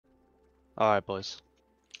Alright, boys.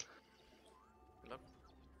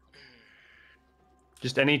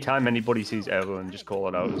 Just any time anybody sees Evelyn, just call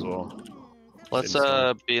it out as well. Let's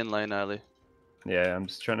be in lane early. Yeah, I'm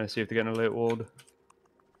just trying to see if they're getting a late ward.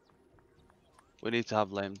 We need to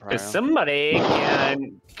have lane prior. Because somebody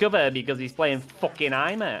can cover because he's playing fucking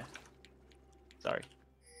Aimer. Sorry.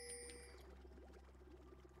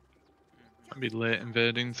 I'd be late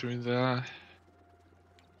invading through there.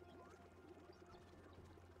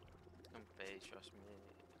 Trust me.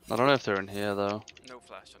 I don't know if they're in here though. No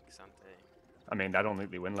flash on Xante. I mean, I don't think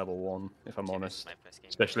they win level 1, if I'm honest. My first game.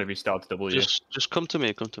 Especially if he starts W. Just come to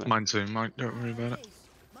me, come to me. Mine too, Mike, don't worry about it.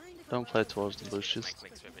 Don't play towards the bushes. My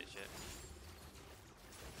clicks were a bit shit.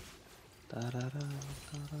 Da, da, da, da,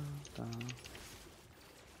 da, da.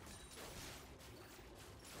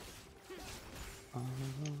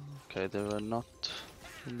 Okay, they were not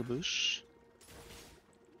in the bush.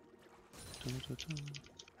 Da, da, da.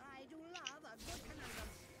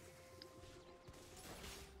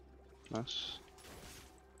 Nice.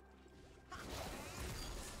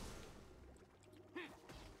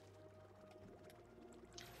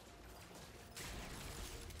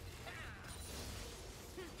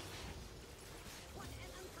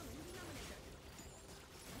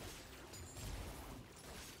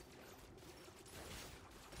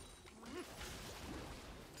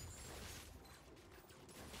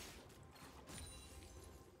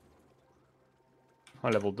 High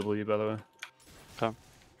level W, by the way. Okay.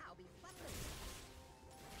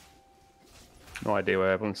 No idea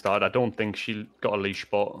where Evelyn started. I don't think she got a leash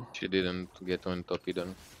spot. She didn't get on top either.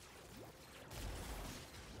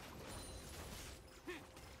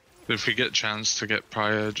 If we get a chance to get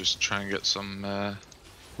prior, just try and get some I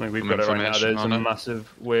think we've some got it right now. information There's a on it.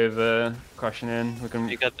 massive wave crashing in. We can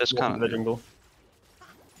You get this walk into the cannon. jungle.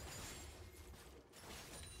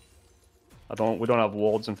 We don't have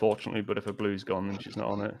wards, unfortunately, but if a blue's gone, then she's not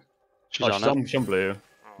on it. She's on it. She's on blue.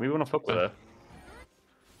 We want to fuck with her.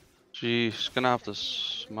 She's gonna have to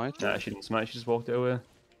smite. Nah, she didn't smite, she just walked it away.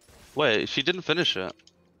 Wait, she didn't finish it.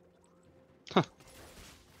 Huh.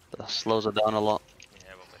 That slows her down a lot.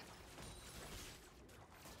 Yeah, will be.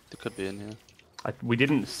 They could be in here. We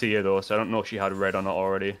didn't see her though, so I don't know if she had red or not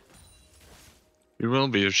already. We will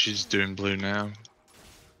be if she's doing blue now.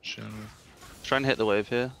 Sure. Try and hit the wave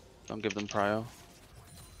here. Don't give them prio.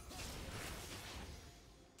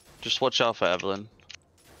 Just watch out for Evelyn.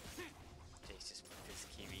 Jesus, this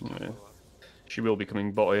Kiwi. Yeah. She will be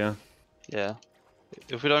coming bot here. Yeah.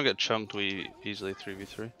 If we don't get chunked, we easily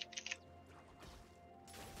 3v3.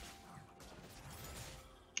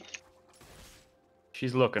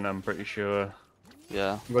 She's looking, I'm pretty sure.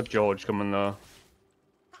 Yeah. We've got George coming though.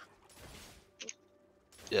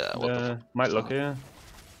 Yeah. What the might look here.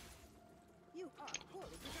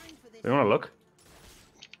 You wanna look?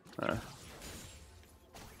 I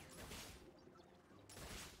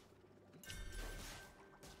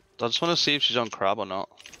just want to see if she's on crab or not.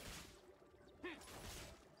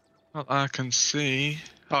 Well, I can see.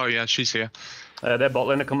 Oh yeah, she's here. Their bot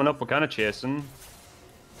lane are coming up, we're kinda chasing.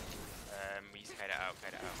 We just kite it out,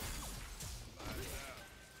 kite it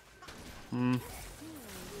out.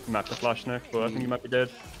 Might have to flash next, but I think he might be dead.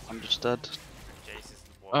 I'm just dead. Jace is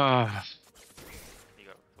the one. Ah, He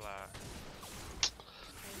got flat.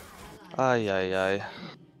 Ay, ay, ay.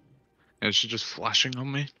 yeah, she's just flashing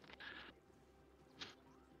on me.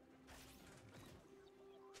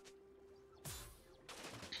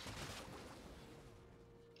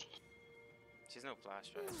 She's no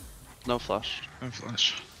flash, right? No flash. No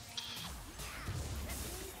flash.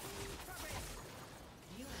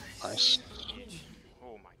 Nice.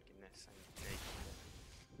 Oh my goodness. I'm naked.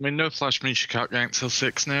 I mean, no flash means she can't gank till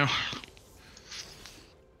 6 now.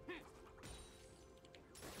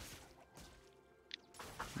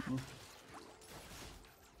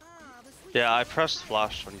 Yeah, I pressed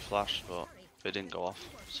flash when he flashed, but it didn't go off.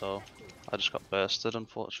 So I just got bursted,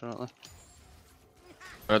 unfortunately.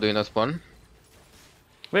 Are doing a spawn?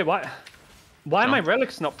 Wait, why? Why are No. my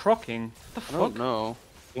relics not proccing? What the I don't fuck? know.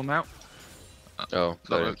 One out. Oh, That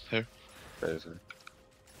sorry. went through. Sorry, sorry.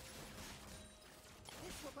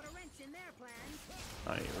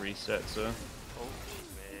 I need to reset, so. Oh,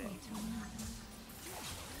 wait.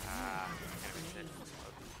 Ah, kind of shit.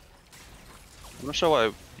 I'm not sure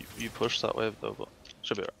why you pushed that wave though, but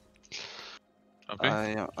should be right.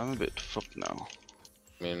 Okay. I'm a bit fucked now.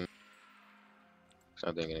 I mean, it's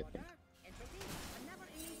not doing anything. I'm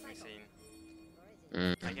seeing.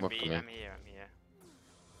 I can Work be. for me. I'm here. I'm here.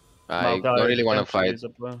 I Maldives don't really want to potentially fight is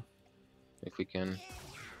up there. if we can.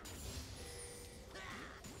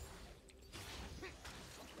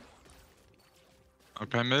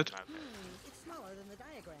 Okay, mid. Okay. It's smaller than the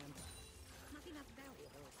diagram.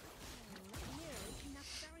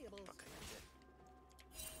 Fuck, I did it.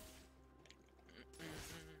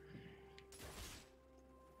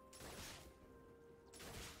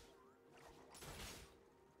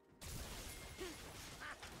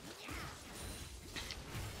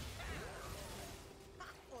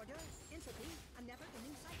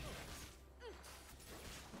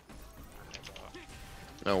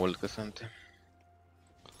 No ult kasante.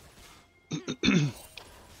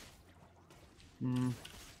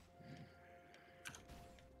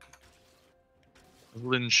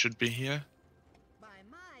 Lynn should be here. By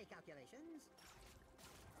my calculations,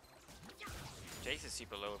 Jace is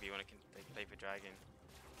super low if you want to play for Dragon.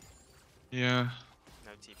 Yeah.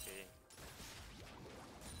 No TP.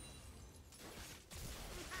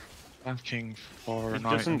 Backing for He an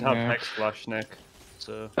doesn't item have there. Hex Flash, Nick.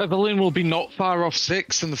 So Evelyn will be not far off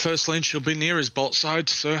 6, and the first lane she'll be near his bot side,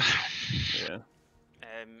 so... yeah,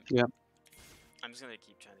 Yeah. I'm just gonna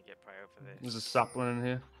keep trying to get prior for this. there's a sapling in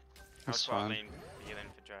here. That's I'll fine. lane for healing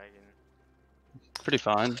for Dragon. Pretty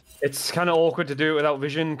fine. It's kind of awkward to do it without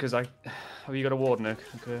vision because I. Have you got a ward, Nick?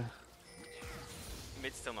 Okay.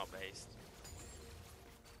 Mid's still not based.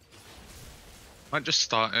 Might just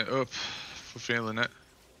start it up for feeling it.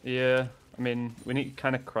 Yeah, I mean we need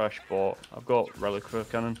kind of crash bot. I've got relic for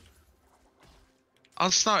cannon. I'll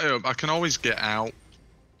start it up. I can always get out.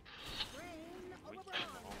 We can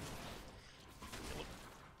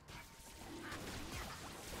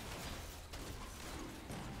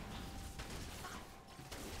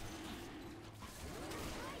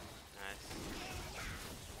Nice.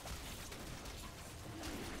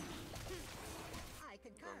 I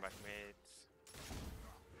concur. Going back mids.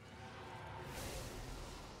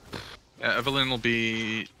 Yeah, Evelyn will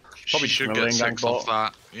be... Probably she just should gonna get lane gank 6 off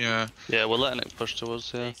bot. that. Yeah. Yeah, we're letting it push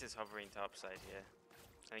towards here. Jace is hovering topside here.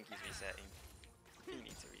 I think he's resetting. He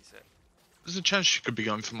needs to reset. There's a chance she could be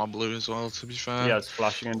going for my blue as well, to be fair. Yeah, it's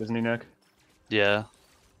flashing in, doesn't he, Nick? Yeah.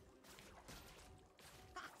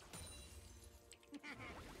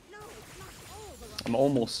 No, it's not all the wrong. I'm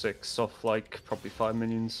almost 6 off like probably 5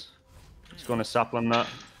 minions. Just going to sapling that.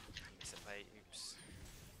 Miss a play. Oops.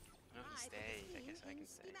 No, he stayed. I guess I can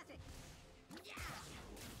stay. Schematic.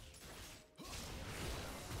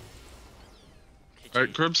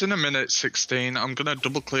 Right, Grub's in a minute 16. I'm gonna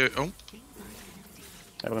double clear. Oh,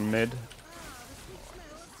 Evelyn mid.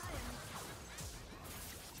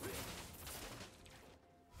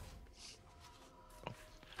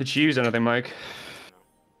 Did she use anything, Mike?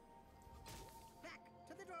 Back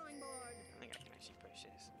to the drawing board. I think I can actually push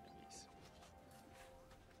this. Please.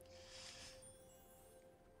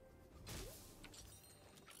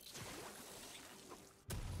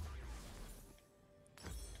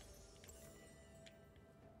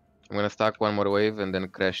 I'm gonna stack one more wave and then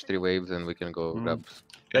crash 3 waves and we can go grabs.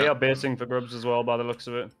 They Yeah. are basing for grubs as well, by the looks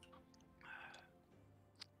of it.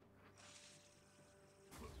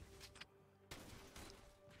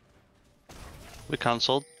 We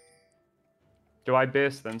cancelled. Do I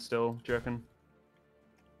base then still, do you reckon?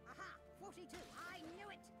 Aha, 42. I knew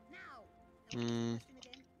it. Now. Mm, Question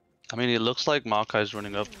again. I mean, it looks like Markai's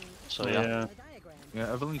running up. So yeah. The diagram.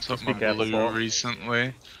 yeah, Evelyn took Just be my careful, blue Paul.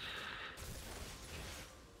 recently.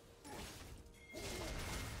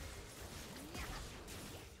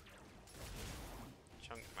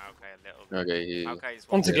 Chunk Maokai a little bit. Okay, he... Maokai's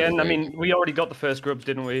Once Yeah, again, I okay. mean, we already got the first grubs,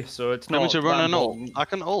 didn't we? So it's Want me not to run that an ult? important. I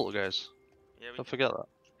can ult, guys. Yeah, we Don't forget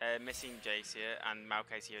that. missing Jace here and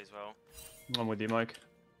Maokai's here as well. I'm with you, Mike.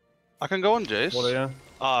 I can go on Jace. What are you?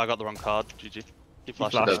 Oh, I got the wrong card. GG. He He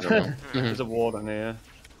flashed. flashed. Doesn't know. There's a ward in here.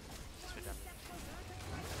 Just for them.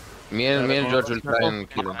 Me and George will try and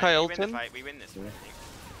kill him. Okay, we win the Elton. fight. We win this one, I think.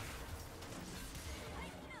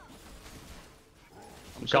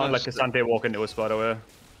 I'm just Can't gonna let Cassante walk into us, by the way.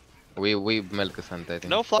 We milk Kasante, I think.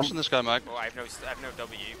 No flash on this guy, Mike. Well, I have no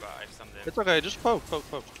W, but I've stunned him. It's okay, just poke.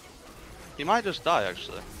 He might just die,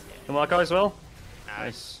 actually. Come on, guys, well.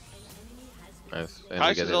 Nice. Nice. And we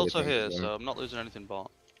Kais get is also everything here, from him. so I'm not losing anything bot.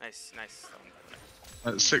 Nice stun,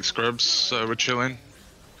 by the way. 6 grubs, so we're chilling.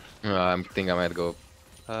 I think I might go.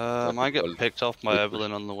 I might get Well, picked off by good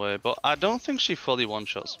Evelyn on the way, but I don't think she fully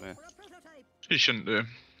one-shots me. For a prototype. She shouldn't do.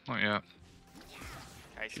 Not yet.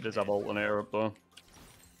 Kai's She in does here. have ult on her up though.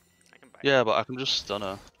 I can back. Yeah, but I can just stun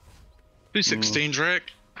her. 216,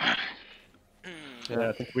 Drake. Yeah,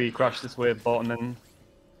 I think we crash this wave bot and then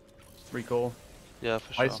recall. Yeah,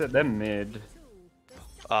 for I sure. said them mid.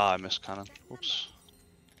 Ah, I missed cannon. Whoops.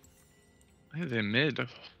 Hey, they're mid.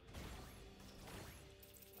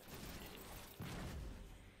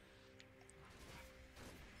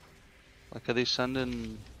 Like, are they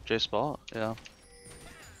sending J Spot? Yeah.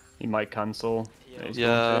 He might cancel. Yeah. He's going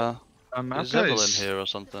Yeah. Is Evelyn Maokai's here or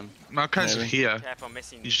something? Maokai's Maybe. here. Careful,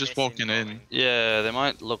 missing. He's just missing walking in. falling. Yeah, they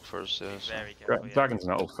might look for us. Yeah. Be So. very careful. Yeah. Dragon's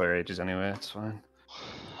not up for ages anyway. It's fine.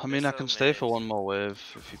 I mean, I They're can so stay for mid. one more wave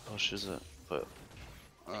if he pushes it, but.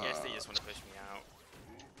 I guess they just want to push me out.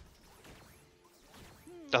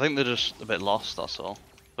 I think they're just a bit lost. That's all.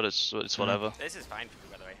 But it's whatever. This is fine for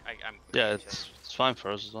me, by the way. I'm Yeah, completely it's fine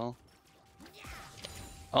for us as well.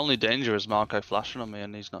 Only danger is Marco flashing on me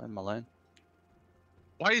and he's not in my lane.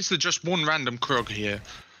 Why is there just one random Krug here?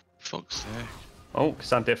 Fuck's sake. Oh,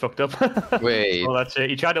 Sante fucked up. Wait. Oh, that's it.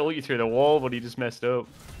 He tried to ult you through the wall, but he just messed up.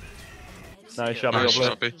 Nice shot, Nice, Nice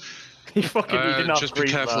Sharpie. He fucking he didn't have Just be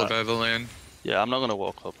green careful for of that. Evelyn. Yeah, I'm not gonna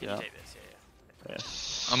walk up You yet. take this,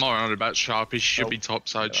 yeah. I'm alright about Sharpie. She should Oh, be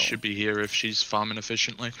topside. no. Should be here if she's farming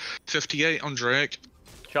efficiently. 58 on Drake.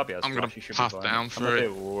 Sharpie has I'm gonna flash, he should be path fine. down I'm for a it.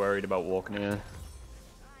 bit worried about walking here.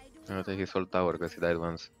 I'm gonna take his whole tower because he died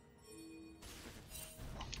once.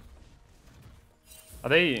 Are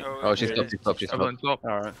they? Oh, she's there top, it she's is. top, she's top. Evelyn top.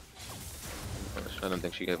 Alright. I don't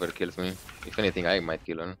think she ever kills me. If anything, I might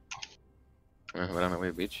kill her. Run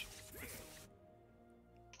away, bitch.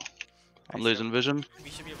 I'm losing vision. We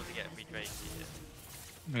should be able to get a free Drake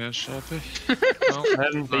here. Yeah, Sharpie.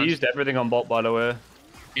 They Nice. used everything on bot, by the way.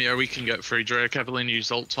 Yeah, we can get free Drake. Evelyn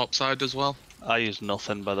used ult topside as well. I use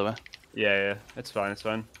nothing, by the way. Yeah, it's fine, it's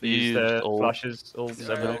fine. They You used used ult. flashes, ults,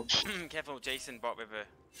 everything. Careful, Jason bot with a.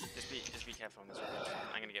 Just be careful on this one.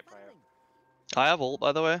 I'm gonna get prior. I have ult,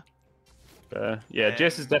 by the way. Yeah,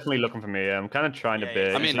 Jace is definitely looking for me. I'm kind of trying to Yeah, bait.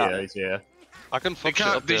 yeah. I mean, he's here. I can They, fuck shit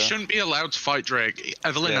up they here. shouldn't be allowed to fight Drake.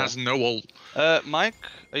 Evelyn Yeah. has no ult. Mike,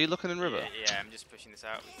 are you looking in river? Yeah, I'm just pushing this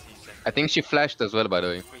out. with 2 seconds. I think she flashed as well, by the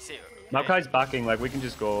way. We see it. Maokai's backing, like, we can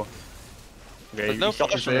just go. Okay, There's no he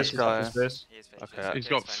stopped his flash on this base, he stopped guy. his base. He is fake, Okay. it's He's okay,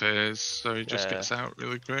 got it's fine. phase, so he just Yeah. gets out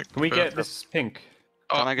really quick. Can we But- get this pink?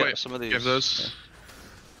 Oh, Can I get wait, some of these? Give those.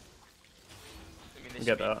 I mean, this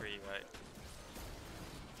Get should be that. free, right?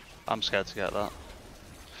 I'm scared to get that.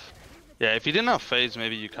 Yeah, if you didn't have phase,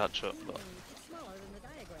 maybe you catch up, but Smaller than the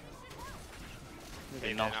diagram. maybe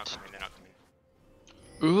They're not not. coming, they're not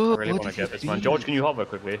coming. I really want to get this one. George, can you hover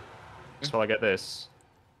quickly? Just while I get this.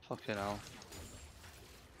 Fucking hell.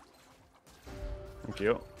 Thank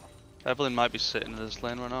you. Evelyn might be sitting in this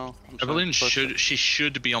lane right now. I'm trying Evelyn to push it.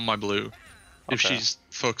 should be on my blue if Okay. she's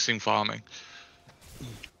focusing farming.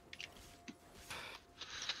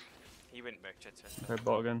 He went back to it. Okay,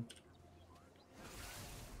 bot again.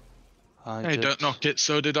 I Hey, did. don't knock it.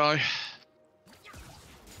 So did I.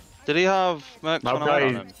 Did he have Merc on him?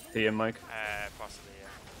 Maokai, here, Mike. Possibly,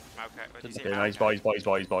 yeah. Maokai, what did you say? Okay, no, he's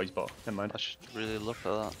bot, he's bot. Never mind. I should really look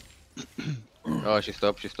at that. Oh, she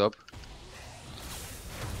stopped, she stopped.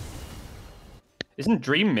 Isn't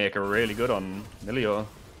Dreammaker really good on Milio?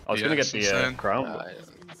 I was Yeah, gonna get it's the insane. crown.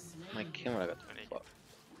 My camera got Gonna fucked.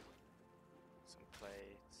 Some plates.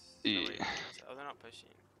 Yeah. No, wait, oh, they're not pushing.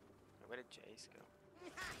 Where did Jace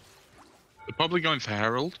go? They're probably going for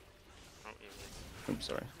Herald. Oh, here he is. Oops,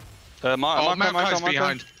 sorry. Oh, Marco, Maokai's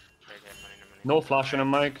behind. Okay, money. No flash on him,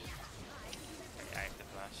 Mike. Yeah, I have to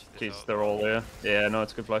flash. There's Jeez, all- they're all there. Yeah, no,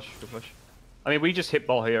 it's good flash, good flash. I mean, we just hit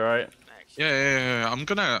ball here, right? Actually, Yeah.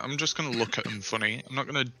 I'm just gonna look at them funny. I'm not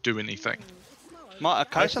gonna do anything. Kaisa no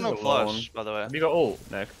Kaisa's alone. flash, by the way. Have you got ult,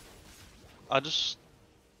 Nick?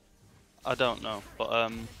 I don't know,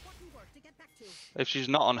 but if she's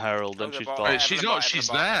not on Herald, then Oh, the she's bot, bot. Wait, she's Evelyn not, bot, she's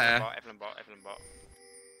Evelyn bot, there. Evelyn bot.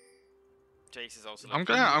 Jace is also. I'm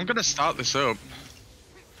gonna start this up.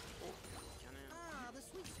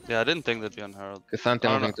 Yeah, I didn't think they'd be on Herald. There's something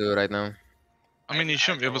I I'm don't going to do right now. I mean, you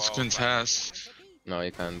shouldn't be able to go all contest. No,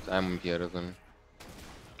 you can't. I'm here even.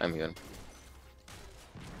 I'm here.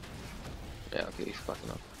 Yeah, okay, he's fucking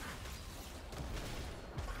up.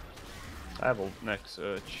 I have ult next,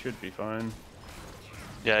 so it should be fine.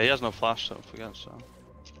 Yeah, he has no flash, don't forget, so.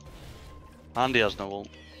 And he has no ult.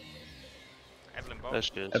 Evelyn There bot.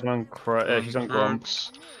 she is. Everyone, she's on Grump.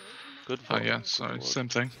 Good Oh for yeah, sorry, same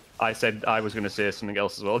thing. I said I was gonna say something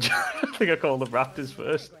else as well. I think I called the Raptors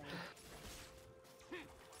first.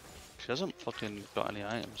 She hasn't fucking got any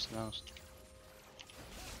items, to be honest.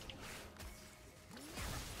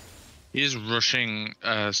 He is rushing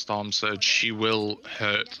Storm Surge. She will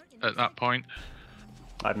hurt at that point.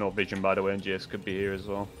 I have no vision, by the way, and Jace could be here as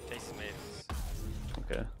well. Jason Mavis.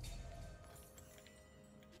 Okay.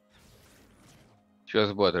 She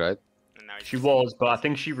was bot, right? And now he's She just- was, but I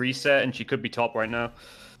think she reset and she could be top right now. Do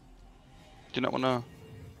you not wanna...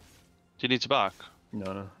 Do you need to back?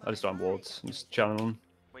 No, I just don't have wards. I'm just channeling.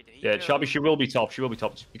 Wait, did he Yeah, go? Shelby, she will be top.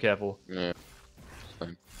 Just be careful. Yeah.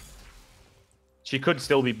 She could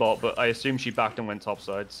still be bot, but I assume she backed and went top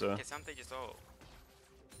side, so. Okay, Sante just ult.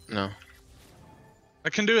 No. I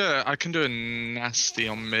can do a nasty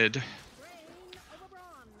on mid. Brain over brawn.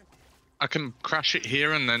 I can crash it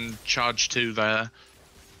here and then charge 2 there.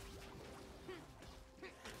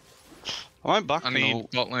 I might back I an need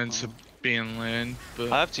ult. bot lane to be in lane,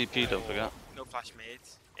 but I have TP, don't forget. No flash mid.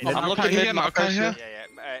 I'm looking okay, mid, yeah, Marcus, okay, yeah.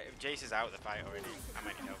 Yeah. Jace is out of the fight already. I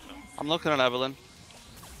might need help though. I'm looking at Evelyn.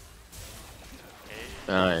 Okay.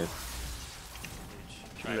 Nice.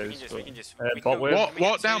 Right, we can just. Bot we can go- wave. can we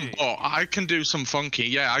What get down two? bot? I can do some funky.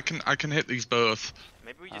 Yeah, I can hit these both.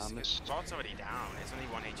 Maybe we just. missed. Bot's already down. It's only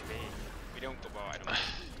 1 HP. We don't go bot. I don't.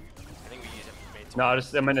 I think we use it mid. to No, win.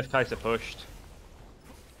 I mean if Kai'Sa pushed.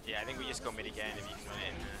 Yeah, I think we just go mid again if you can run it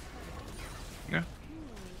in there.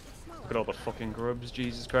 Look at all the fucking grubs,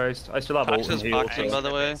 Jesus Christ. I still have ult Kai'Sa's and heal, back in, so by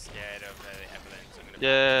the way. Scared of Evelyn, so I'm gonna.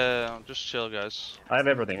 Yeah, just chill, guys. I have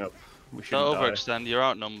everything up. We shouldn't Don't die. overextend, you're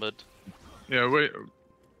outnumbered. Yeah,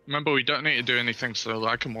 remember we don't need to do anything, so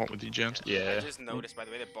I can walk with you, James. I Yeah. just noticed, by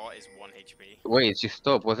the way, the bot is 1 HP. Wait, she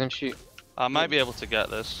stopped, wasn't she? I might be able to get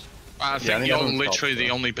this. I I think think you're everyone's literally top, the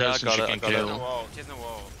so. only Yeah, I person got she it, I can got it. There's no kill. wall. There's no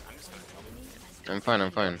wall. I'm just gonna. I'm fine,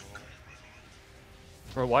 I'm fine.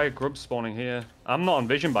 Bro, why are grubs spawning here? I'm not on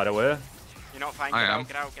vision, by the way. You're not fine. I Get am. out.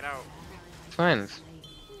 Get out. Get out. It's fine.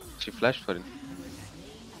 She flashed for it.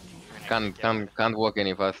 Can't walk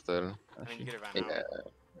any faster. I mean, you could have ran Yeah,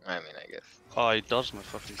 out. I mean, I guess. Oh, he dodged my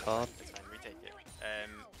fucking card. It's fine. Retake it.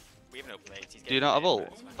 We have no plates. He's Do you getting not have mid, ult?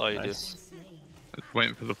 but it's fine. Oh, you Nice. Just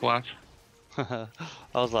waiting for the flash. do. I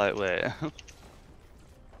was like, wait. I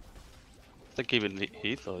think even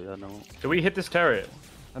he thought, yeah, no. Do we hit this turret?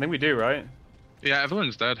 I think we do, right? Yeah,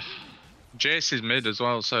 everyone's dead. Jace is mid as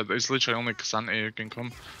well, so there's literally only Cassandra who can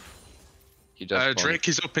come. He just spawned. Drake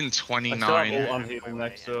is up in I still 29. have ult on Wait, heal wait,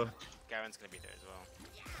 next, wait, so... Garen's gonna be there as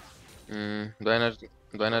well. Do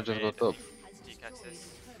I not just go Mid. top? Do you catch this?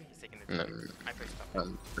 He's taking the. No, I pushed top.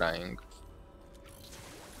 I'm trying.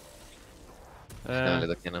 Gonna let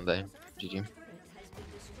the cannon die. GG.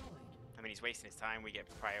 I mean, he's wasting his time. We get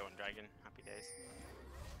Cryo on Dragon. Happy days.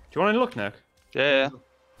 Do you want to look, Nick? Yeah.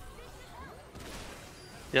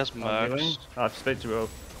 He has I'm healing. mercs. I've split to up.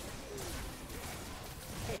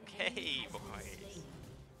 Okay, boys.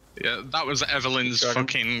 Yeah, that was Evelyn's Dragon.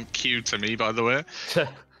 fucking cue to me, by the way.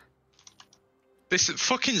 This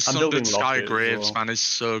fucking building Sundered Sky Locket as Graves, well. man, is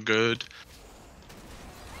so good.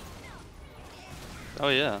 Oh,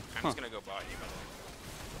 yeah. I'm Huh. just gonna go bot you, by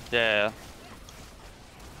the way. Yeah.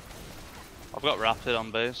 I've got Rapid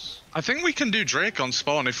on base. I think we can do Drake on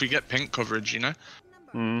spawn if we get pink coverage, you know?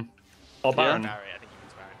 Hmm. Or Baron. Barry, I think he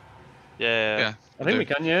wins Baron. Yeah. Yeah. I think do. we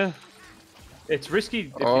can, yeah. It's risky if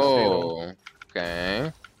you steal. Oh,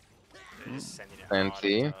 okay. They're just sending it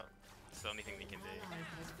Fancy. hard, but it's the only thing we can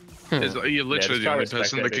do. You're literally just the try only to respect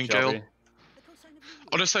person it, that can bitch, kill. Abby.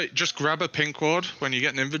 Honestly, just grab a pink ward when you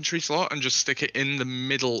get an inventory slot and just stick it in the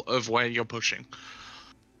middle of where you're pushing.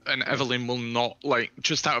 And Evelyn will not, like,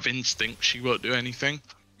 just out of instinct, she won't do anything. You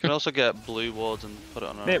can also get blue wards and put it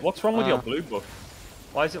on her. Mate, what's wrong with your blue buff?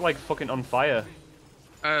 Why is it like fucking on fire?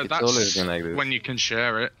 It's always That's been like this. when you can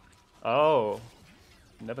share it. Oh.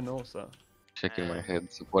 Never noticed that. Shaking my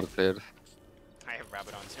head, support players. I have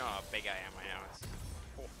Rabbit on. Do you know how big I am right now?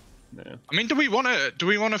 It's... Yeah. I mean, do we want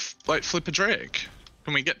to like flip a Drake?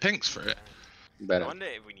 Can we get pinks for it? I Better. wonder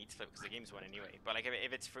if we need to flip because the game's won anyway. But like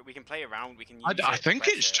if it's free, we can play around. We can. Use I it to think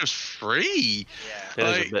it's pressure. just free. Yeah. It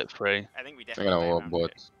is like- a bit free. I think we I'm definitely. gonna play walk around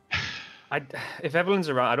with it. bots. If Evelyn's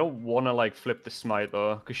around, I don't want to like flip the smite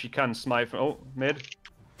though, because she can smite from. Oh, mid.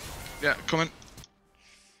 Yeah, come on.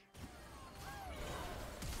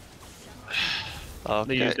 They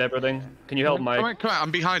Okay. used everything. Can you help Come Mike? on, come on,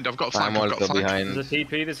 I'm behind. I've got a flank. I'm I've got a also flank. behind. There's a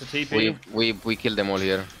TP. There's a TP. We killed them all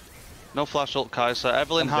here. No flash ult, Kai'Sa.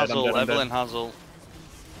 Evelyn I'm dead, has I'm ult. dead, I'm Evelyn dead. has ult.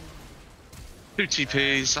 2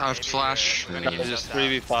 TPs. I have Maybe, flash. we're I gonna mean- get It's shut down.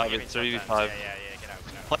 3v5, We're it's getting shut 3v5. down. Yeah, get out,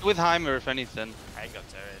 get out. Play with Heimer if anything. I ain't got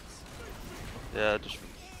turrets. Yeah, just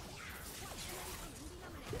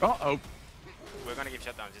Uh-oh. We're gonna get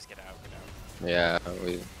shut down. Just get out, get out. Yeah,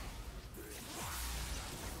 we.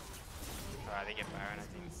 Alright, they get Baron, I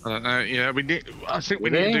think. I don't know. Yeah, we need. I think we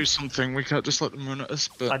Really? need to do something. We can't just let them run at us.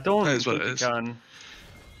 But I don't that is what think it we is. can.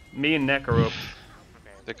 Me and Neck are up. Okay.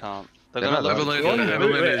 they can't. They're They're gonna not look. allowed Evelyn, Wait,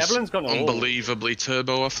 Evelyn wait, is Evelyn's got an ult. unbelievably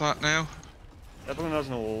turbo off that now. Evelyn has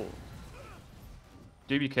no ult.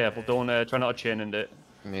 Do be careful. Don't try not to chain into it.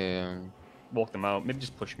 Yeah. Walk them out. Maybe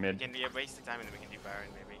just push We mid. can waste the time and then we can do Baron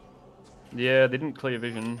maybe. Yeah, they didn't clear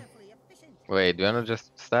vision. Wait, do you wanna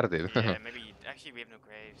just start it? Yeah, maybe. Actually, we have no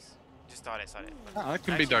graves. Just start it. Ah, that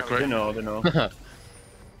can be Actually, that no, quick. They know. They know. Well,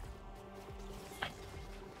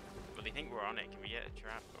 they think we're on it. Can we get a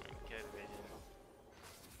trap going? Get a vision.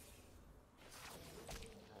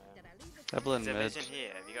 Evelyn Is there mid. vision here?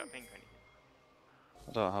 Have you got a pink or anything?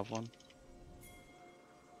 I don't have one.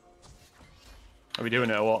 Are we doing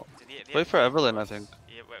it or what? Do they Wait have for pink Evelyn, I ones? think.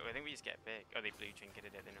 Yeah, wait, I think we just get big. Oh, they blue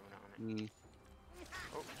trinketed it, they know we're not on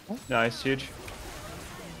it. Nice, huge.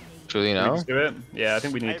 Should we Can we now? just do it? Yeah, I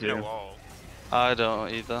think we I need have no to. wall. I don't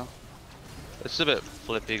either. It's a bit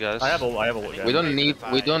flippy, guys. I have all. We Yeah. don't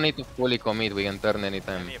need to fully commit. We can turn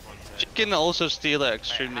anytime. Let me up onto She it. can also steal it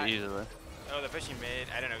extremely Right, easily. Oh, they're pushing mid.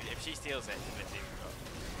 I don't know. If she steals it, let's see.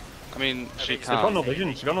 I mean, she She's She's got no can't.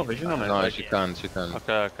 vision. She's got no vision on it. No, like- she can't. She can't.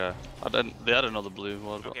 Okay, okay. I didn't. They had another blue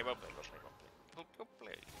ward. Okay, well played, well played, well played. Well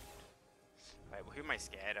played. Right, well, who am I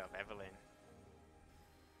scared of? Evelyn.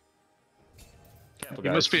 Careful, He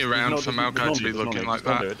guys. must be There's around no- for there's no- Maokai there's to be no- looking just like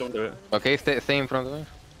don't that. do it. Don't do it. Okay, stay in front of me.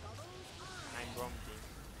 I'm grumpy.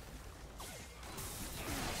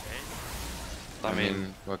 Okay. I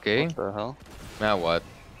mean, okay. what the hell? Now what?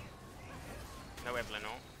 No Evelyn, no.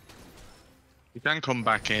 You can come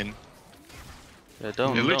back in. Yeah,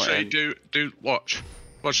 don't. You don't literally end. do watch.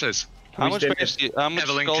 Watch this. How we much stay base do you, how much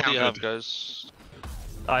Evelyn gold do you have, countered. guys?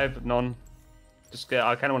 I have none. Just get.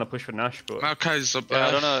 I kind of want to push for Nash, but Maokai's up there. Yeah,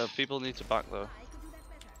 I don't know. People need to back though.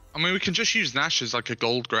 I mean, we can just use Nash as like a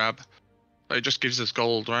gold grab. Like, it just gives us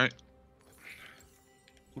gold, right?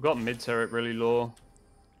 we've got mid turret really low.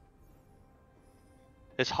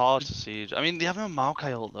 It's hard to siege. I mean, they have no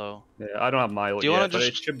Maokai ult though. Yeah, I don't have my ult Do you yet, wanna but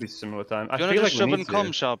it just- should be similar time. I Do you feel wanna like just we shove need and come,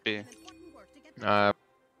 to. Sharpie? Uh,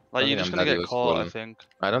 Like, I you're think just I'm gonna that get caught, I useful. think.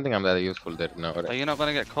 I don't think I'm that useful there now. Like, you're not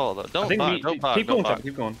gonna get caught though. I Don't think back, we don't back, keep don't going, back. Chad,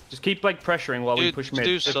 keep going. Just keep like pressuring while we Do- push do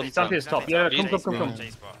mid. something. Santia's top. Yeah, Chase come. bot.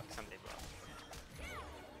 Chase bot, Sunday bot.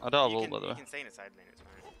 I don't have You ult, can, by the you way. can stay in the side lane, it's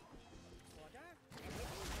fine.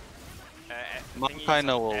 Maokai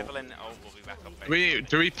no ult. Evelyn ult will be back up very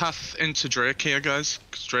Do we path into Drake here, guys?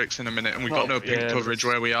 Because Drake's in a minute, and we've got Oh, no pink yeah, coverage that's-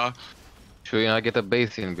 where we are. Should we not get a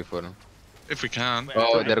base in before? If we can. Wait,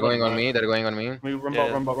 Oh, I they're don't going know. on me. They're going on me. We run Yeah.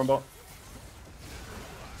 bot, run bot, run bot.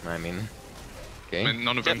 I mean, I okay. mean,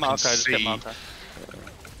 none of Get them can Maokai, just get see. Maokai.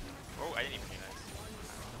 Oh, I didn't even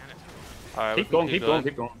realize. Alright, we Keep can going, keep going,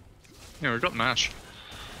 keep going. Yeah, we've got Nash.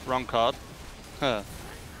 Wrong card. Huh.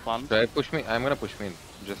 Plan. Try push me. I'm gonna push me.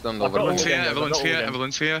 Just don't I've got overcommit. Evelyn's ult here, again, guys, Evelyn's I've got here, ult again.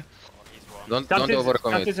 Evelyn's here. Don't Santia's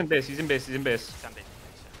overcommit. in base, he's in base, he's in base. Sunday.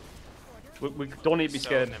 We don't need to be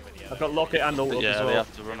scared. I've got locket and ult up Yeah, as they well.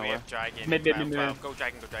 have to run We away. have Dragon. Mid, mid, 12, mid, 12. mid. Go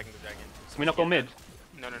Dragon, go Dragon, go Dragon. Can we not go mid?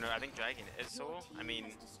 No, I think Dragon is Soul. I mean,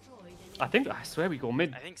 I swear we go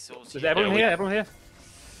mid. I think Soul's Is here. everyone we- here? Everyone here?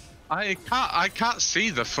 I can't see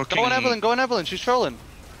the fucking. Go on, Evelyn, go on, Evelyn. She's trolling.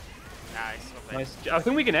 Nice, well played. Nice. I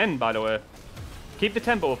think we can end, by the way. Keep the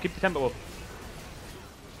tempo up, keep the tempo up.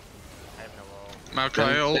 I have no wall. Maokai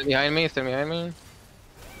Stand ult. behind me. Stand behind me.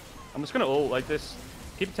 I'm just gonna ult like this.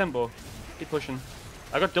 Keep the tempo. Keep pushing.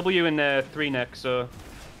 I got W in 3 next, so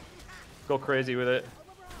go crazy with it.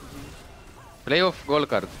 Play off goal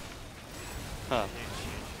card. Huh.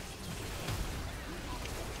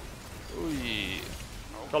 Ooh.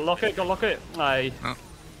 Got locket, got locket. Aye.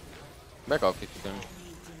 Back off if you can.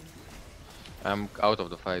 I'm out of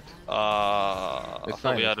the fight. I It's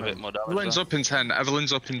thought we fine, had a it's bit fine. more damage. Evelyn's there. up in 10.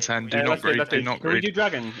 Evelyn's up in 10. Do Yeah, not let's greed. Do it. not Can we do greed.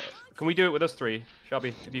 dragon? Can we do it with us 3?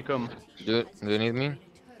 Shabby, if you come. Do you need me?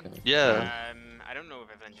 Yeah. I don't know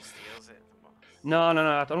if Evelyn just steals it. No,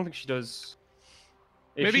 I don't think she does.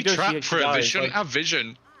 If Maybe she does, trap she for it. They dies, shouldn't like, have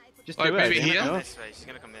vision. just like, do maybe it. here? You know? This way. She's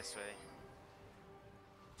gonna come this way.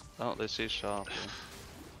 Oh, they see sharp. Yeah.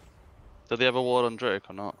 Did they have a ward on Drake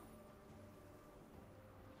or not?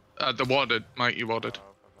 The warded, Mikey warded.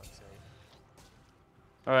 Oh, for fuck's sake.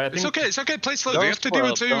 Alright, I think It's okay. Play slow. Don't They have to split do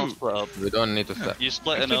up, it too. don't split up. We don't need to start. You They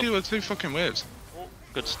splitting have to up. do it 2 fucking waves.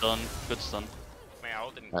 Good stun. Good stun. My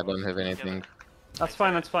ult didn't I go. don't have anything. that's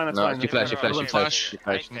fine. No, fine. she flash, she flash, Evelyn she flash, flash. she I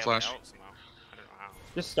flash. failed Flash. my ult somehow. I don't know how.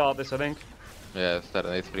 Just start this, I think. Yeah, start.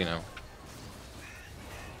 It's free now.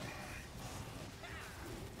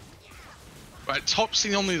 Right, top's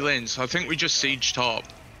the only lane, so I think we just siege top.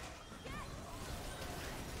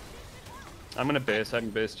 I'm gonna base. I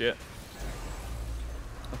haven't based yet.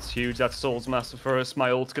 That's huge. That's Soul's master for us.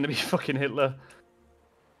 My ult's gonna be fucking Hitler.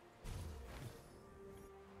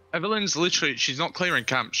 Evelyn's literally, she's not clearing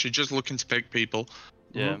camp. She's just looking to pick people.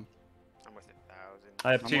 Yeah. I'm worth 1,000.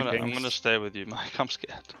 I have I'm 2 gonna, pings. I'm gonna stay with you, Mike. I'm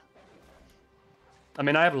scared. I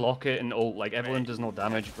mean, I have locket and ult. Like Evelyn does no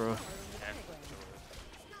damage, bro.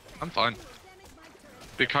 I'm fine.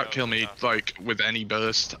 They can't kill me like with any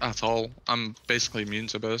burst at all. I'm basically immune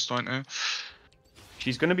to burst right now.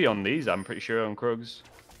 She's gonna be on these. I'm pretty sure on Krugs.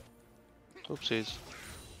 Oopsies.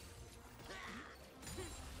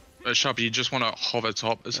 Shabby, you just want to hover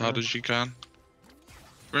top as hard as you can.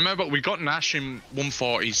 Remember, we got Nash in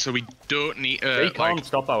 140, so we don't need. They can't like,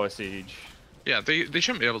 stop our siege. yeah, they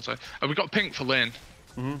shouldn't be able to. We got pink for lane.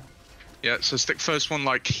 Mhm. Yeah, so stick first one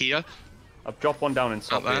like here. I've dropped one down in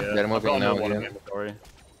top there. here. They're I've moving got another now, one in yeah. the inventory.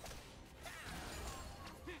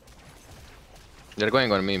 They're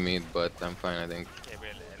going on me mid, but I'm fine, I think. Yeah,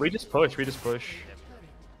 We just push. We just push.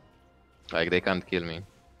 Like, they can't kill me.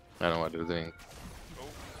 I don't know what they're doing.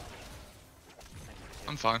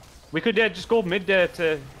 I'm fine. We could just go mid there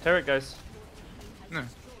to turret, guys. No,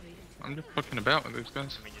 I'm just fucking about with these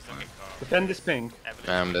guys. I mean, just don't get caught. Defend this ping.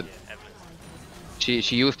 Evelyn, dead. yeah, Evelyn.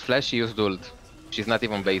 She used flash, she used ult. She's not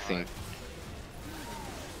even basing.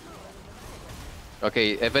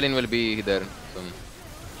 Okay, Evelyn will be there soon.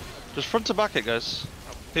 Just front to back it, guys.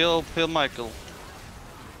 Peel Michael.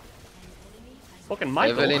 Fucking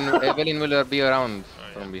Michael. Evelyn will be around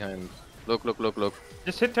from behind. Look.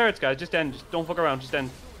 Just hit turrets, guys. Just end. Just don't fuck around. Just end.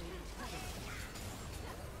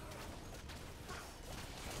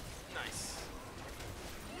 Nice.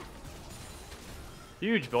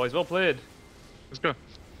 Huge, boys. Well played. Let's go.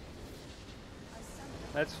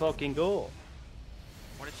 Let's fucking go.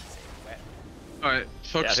 What did she say? Wet Alright, Yeah, I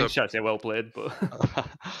focus think up. she should say well played, but weapon.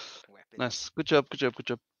 Nice. Good job. That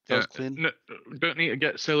Yeah, was clean. no, we don't need to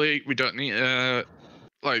get silly. We don't need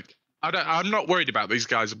like I'm not worried about these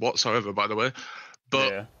guys whatsoever, by the way.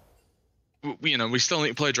 But yeah. you know, we still need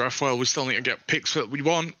to play draft well. We still need to get picks that we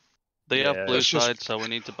want. They Yeah, have blue it's just- side, so we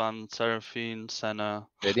need to ban Seraphine, Senna,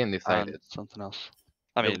 They didn't decide and it. something else.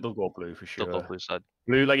 I mean, they'll go blue for they'll sure. go blue side.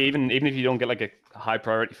 Blue, like even if you don't get like a high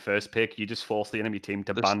priority first pick, you just force the enemy team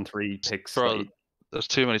to This- ban 3 picks. Bro, like, there's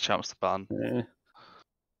too many champs to ban. eh.